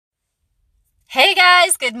Hey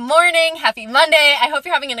guys, good morning. Happy Monday. I hope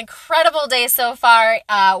you're having an incredible day so far.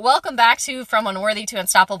 Welcome back to From Unworthy to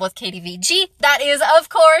Unstoppable with KDVG. That is, of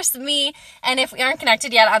course, me. And if we aren't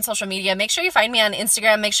connected yet on social media, make sure you find me on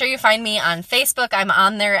Instagram. Make sure you find me on Facebook. I'm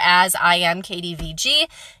on there as I am KDVG.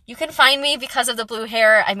 You can find me because of the blue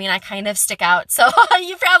hair. I mean, I kind of stick out. So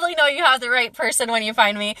you probably know you have the right person when you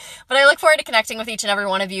find me. But I look forward to connecting with each and every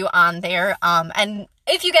one of you on there. And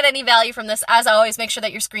if you get any value from this, as always, make sure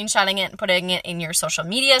that you're screenshotting it and putting it in your social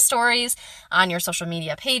media stories, on your social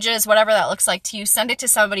media pages, whatever that looks like to you. Send it to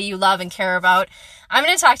somebody you love and care about. I'm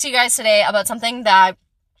going to talk to you guys today about something that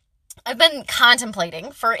I've been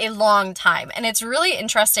contemplating for a long time. And it's really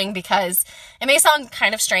interesting because it may sound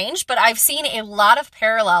kind of strange, but I've seen a lot of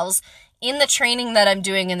parallels in the training that I'm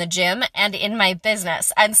doing in the gym and in my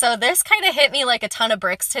business. And so this kind of hit me like a ton of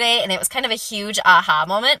bricks today, and it was kind of a huge aha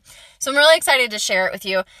moment. So I'm really excited to share it with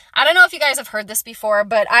you. I don't know if you guys have heard this before,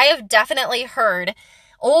 but I have definitely heard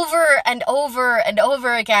over and over and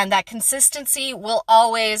over again that consistency will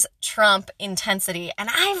always trump intensity. And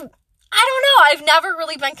I don't know, I've never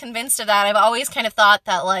really been convinced of that. I've always kind of thought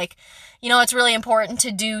that it's really important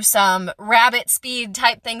to do some rabbit speed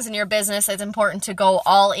type things in your business. It's important to go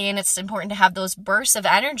all in. It's important to have those bursts of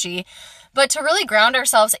energy, but to really ground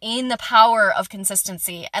ourselves in the power of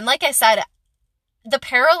consistency. And like I said, the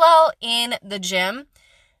parallel in the gym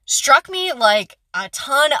struck me like a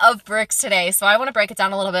ton of bricks today. So I want to break it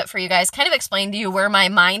down a little bit for you guys, kind of explain to you where my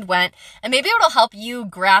mind went, and maybe it'll help you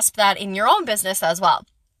grasp that in your own business as well.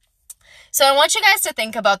 So I want you guys to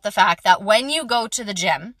think about the fact that when you go to the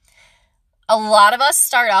gym, a lot of us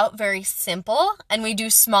start out very simple and we do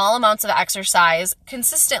small amounts of exercise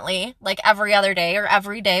consistently, like every other day or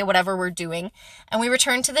every day, whatever we're doing. And we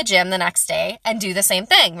return to the gym the next day and do the same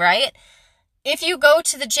thing, right? If you go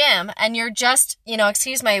to the gym and you're just,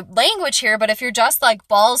 excuse my language here, but if you're just like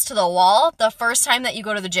balls to the wall, the first time that you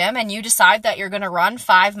go to the gym and you decide that you're going to run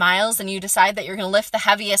 5 miles and you decide that you're going to lift the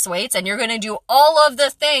heaviest weights and you're going to do all of the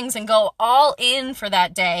things and go all in for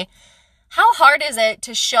that day, how hard is it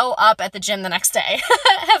to show up at the gym the next day?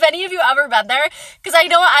 Have any of you ever been there? Because I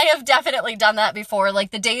know I have definitely done that before.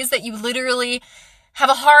 Like the days that you literally have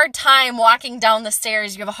a hard time walking down the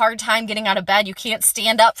stairs, you have a hard time getting out of bed, you can't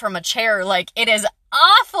stand up from a chair, like it is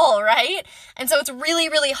awful, right? And so it's really,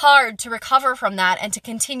 really hard to recover from that and to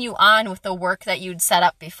continue on with the work that you'd set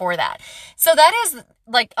up before that. So that is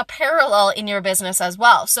like a parallel in your business as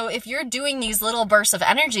well. So if you're doing these little bursts of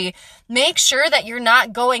energy, make sure that you're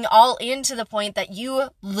not going all in to the point that you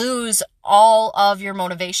lose all of your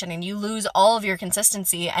motivation and you lose all of your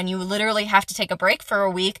consistency and you literally have to take a break for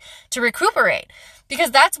a week to recuperate.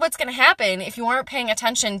 Because that's what's going to happen if you aren't paying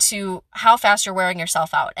attention to how fast you're wearing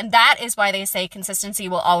yourself out. And that is why they say consistency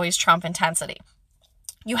will always trump intensity.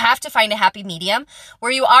 You have to find a happy medium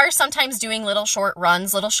where you are sometimes doing little short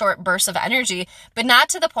runs, little short bursts of energy, but not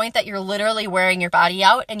to the point that you're literally wearing your body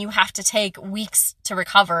out and you have to take weeks to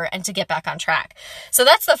recover and to get back on track. So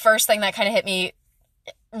that's the first thing that kind of hit me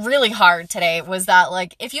really hard today, was that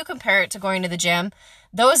if you compare it to going to the gym,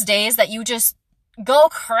 those days that you just go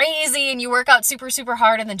crazy and you work out super, super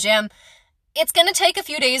hard in the gym, it's going to take a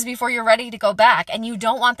few days before you're ready to go back. And you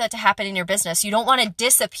don't want that to happen in your business. You don't want to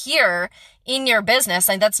disappear in your business.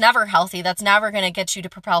 And that's never healthy. That's never going to get you to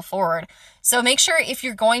propel forward. So make sure if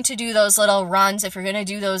you're going to do those little runs, if you're going to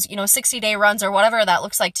do those, 60-day runs or whatever that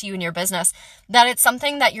looks like to you in your business, that it's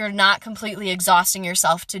something that you're not completely exhausting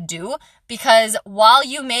yourself to do. Because while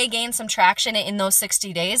you may gain some traction in those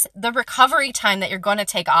 60 days, the recovery time that you're going to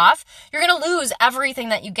take off, you're going to lose everything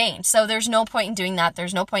that you gained. So there's no point in doing that.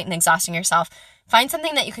 There's no point in exhausting yourself. Find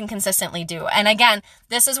something that you can consistently do. And again,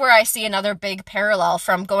 this is where I see another big parallel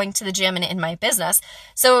from going to the gym and in my business.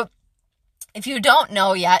 So if you don't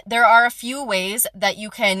know yet, there are a few ways that you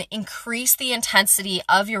can increase the intensity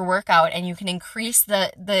of your workout and you can increase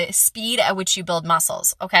the speed at which you build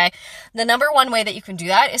muscles, okay? The number one way that you can do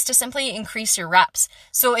that is to simply increase your reps.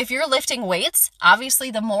 So if you're lifting weights,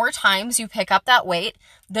 obviously the more times you pick up that weight,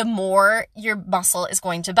 the more your muscle is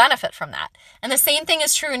going to benefit from that. And the same thing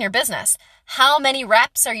is true in your business. How many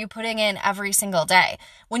reps are you putting in every single day?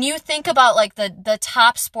 When you think about the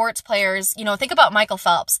top sports players, think about Michael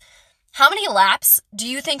Phelps. How many laps do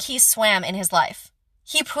you think he swam in his life?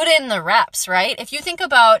 He put in the reps, right? If you think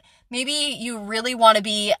about maybe you really want to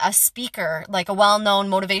be a speaker, like a well-known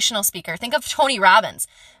motivational speaker, think of Tony Robbins.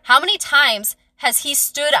 How many times has he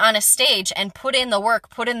stood on a stage and put in the work,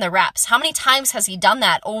 put in the reps? How many times has he done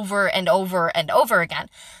that over and over and over again?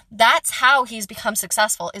 That's how he's become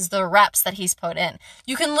successful, is the reps that he's put in.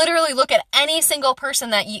 You can literally look at any single person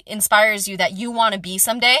that inspires you that you want to be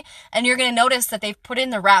someday, and you're going to notice that they've put in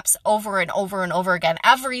the reps over and over and over again.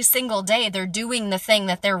 Every single day, they're doing the thing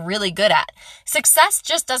that they're really good at. Success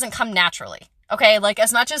just doesn't come naturally, okay? Like,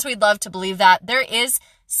 as much as we'd love to believe that, there is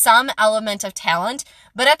some element of talent,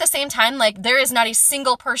 but at the same time, like, there is not a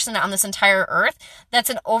single person on this entire earth that's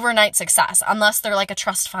an overnight success, unless they're like a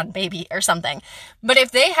trust fund baby or something. But if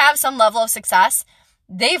they have some level of success,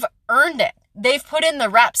 they've earned it. They've put in the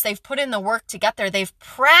reps, they've put in the work to get there. They've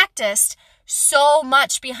practiced so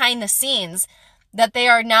much behind the scenes that they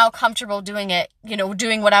are now comfortable doing it,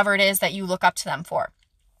 doing whatever it is that you look up to them for.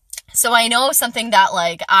 So I know something that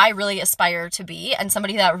like I really aspire to be, and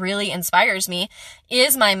somebody that really inspires me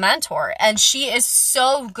is my mentor. And she is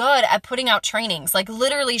so good at putting out trainings. Like,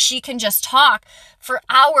 literally, she can just talk for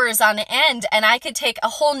hours on end, and I could take a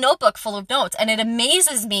whole notebook full of notes. And it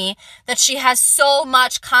amazes me that she has so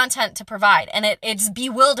much content to provide, and it's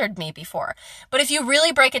bewildered me before. But if you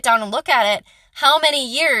really break it down and look at it, how many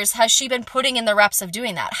years has she been putting in the reps of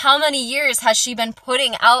doing that? How many years has she been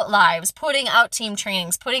putting out lives, putting out team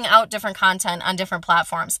trainings, putting out different content on different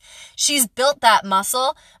platforms? She's built that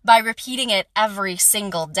muscle by repeating it every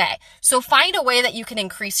single day. So find a way that you can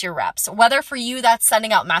increase your reps. Whether for you that's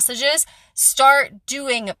sending out messages, start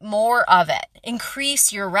doing more of it.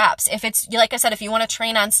 Increase your reps. If it's, like I said, if you want to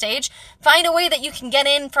train on stage, find a way that you can get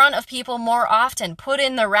in front of people more often. Put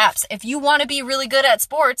in the reps. If you want to be really good at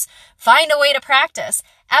sports, find a way to practice.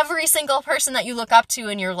 Every single person that you look up to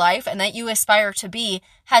in your life and that you aspire to be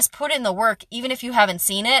has put in the work. Even if you haven't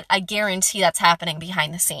seen it, I guarantee that's happening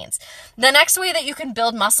behind the scenes. The next way that you can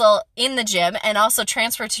build muscle in the gym and also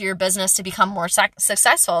transfer to your business to become more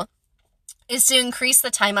successful is to increase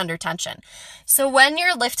the time under tension. So when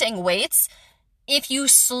you're lifting weights, if you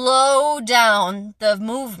slow down the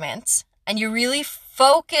movement and you really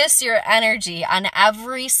focus your energy on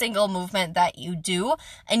every single movement that you do,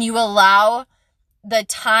 and you allow the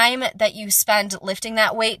time that you spend lifting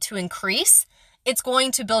that weight to increase, it's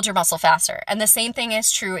going to build your muscle faster. And the same thing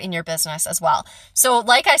is true in your business as well. So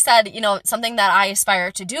like I said, something that I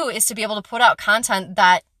aspire to do is to be able to put out content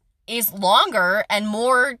that is longer and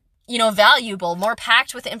more valuable, more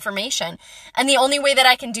packed with information. And the only way that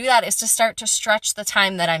I can do that is to start to stretch the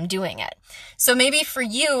time that I'm doing it. So maybe for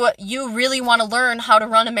you, you really want to learn how to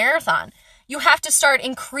run a marathon. You have to start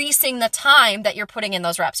increasing the time that you're putting in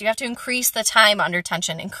those reps. You have to increase the time under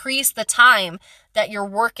tension, increase the time that you're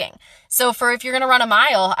working. So if you're going to run a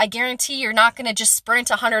mile, I guarantee you're not going to just sprint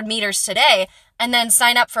 100 meters today and then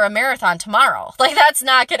sign up for a marathon tomorrow. Like, that's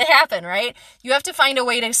not going to happen, right? You have to find a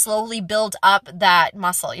way to slowly build up that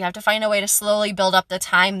muscle. You have to find a way to slowly build up the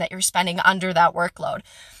time that you're spending under that workload.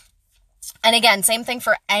 And again, same thing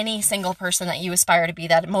for any single person that you aspire to be,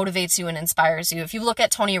 that motivates you and inspires you. If you look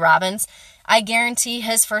at Tony Robbins, I guarantee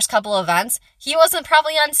his first couple of events, he wasn't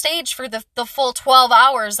probably on stage for the full 12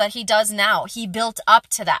 hours that he does now. He built up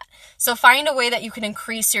to that. So find a way that you can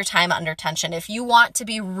increase your time under tension. If you want to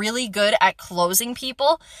be really good at closing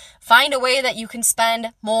people, find a way that you can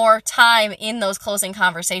spend more time in those closing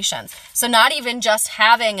conversations. So not even just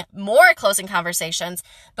having more closing conversations,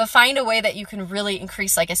 but find a way that you can really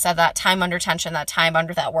increase, like I said, that time under tension, that time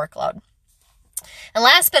under that workload. And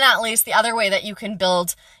last but not least, the other way that you can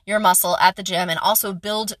build your muscle at the gym and also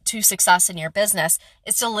build to success in your business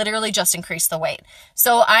is to literally just increase the weight.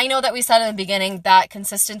 So I know that we said in the beginning that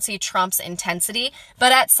consistency trumps intensity,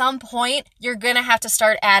 but at some point, you're going to have to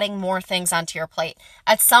start adding more things onto your plate.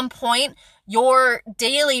 At some point, your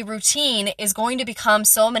daily routine is going to become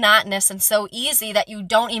so monotonous and so easy that you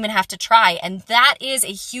don't even have to try. And that is a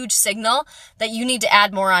huge signal that you need to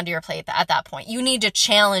add more onto your plate at that point. You need to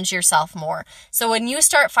challenge yourself more. So when you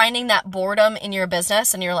start finding that boredom in your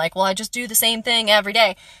business and you're like, well, I just do the same thing every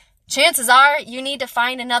day, chances are you need to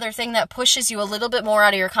find another thing that pushes you a little bit more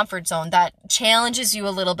out of your comfort zone, that challenges you a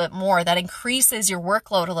little bit more, that increases your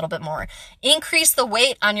workload a little bit more. Increase the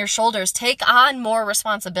weight on your shoulders, take on more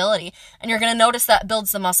responsibility, and you're going to notice that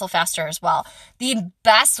builds the muscle faster as well. The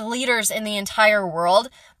best leaders in the entire world,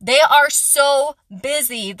 they are so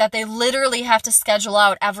busy that they literally have to schedule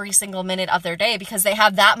out every single minute of their day because they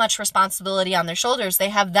have that much responsibility on their shoulders. They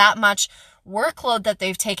have that much workload that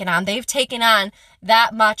they've taken on. They've taken on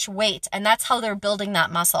that much weight, and that's how they're building that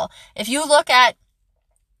muscle. If you look at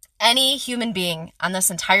any human being on this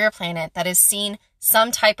entire planet that has seen some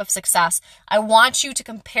type of success, I want you to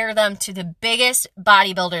compare them to the biggest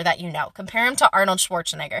bodybuilder that you know. Compare him to Arnold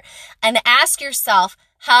Schwarzenegger and ask yourself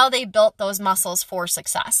how they built those muscles for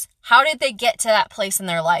success. How did they get to that place in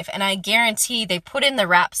their life? And I guarantee they put in the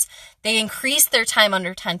reps, they increased their time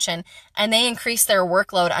under tension, and they increased their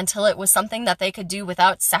workload until it was something that they could do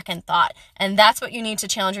without second thought. And that's what you need to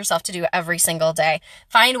challenge yourself to do every single day.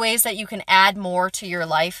 Find ways that you can add more to your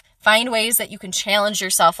life. Find ways that you can challenge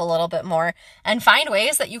yourself a little bit more, and find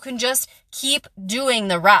ways that you can just keep doing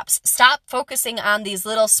the reps. Stop focusing on these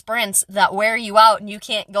little sprints that wear you out and you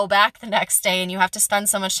can't go back the next day and you have to spend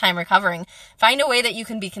so much time recovering. Find a way that you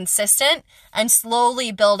can be consistent and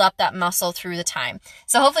slowly build up that muscle through the time.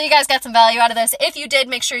 So hopefully you guys got some value out of this. If you did,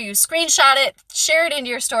 make sure you screenshot it, share it into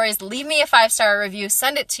your stories, leave me a 5-star review,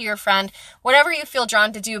 send it to your friend, whatever you feel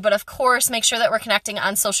drawn to do. But of course, make sure that we're connecting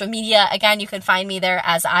on social media. Again, you can find me there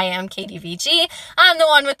as I am KDVG. I'm the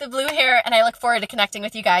one with the blue hair, and I look forward to connecting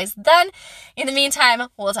with you guys then. In the meantime,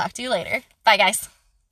 we'll talk to you later. Bye, guys.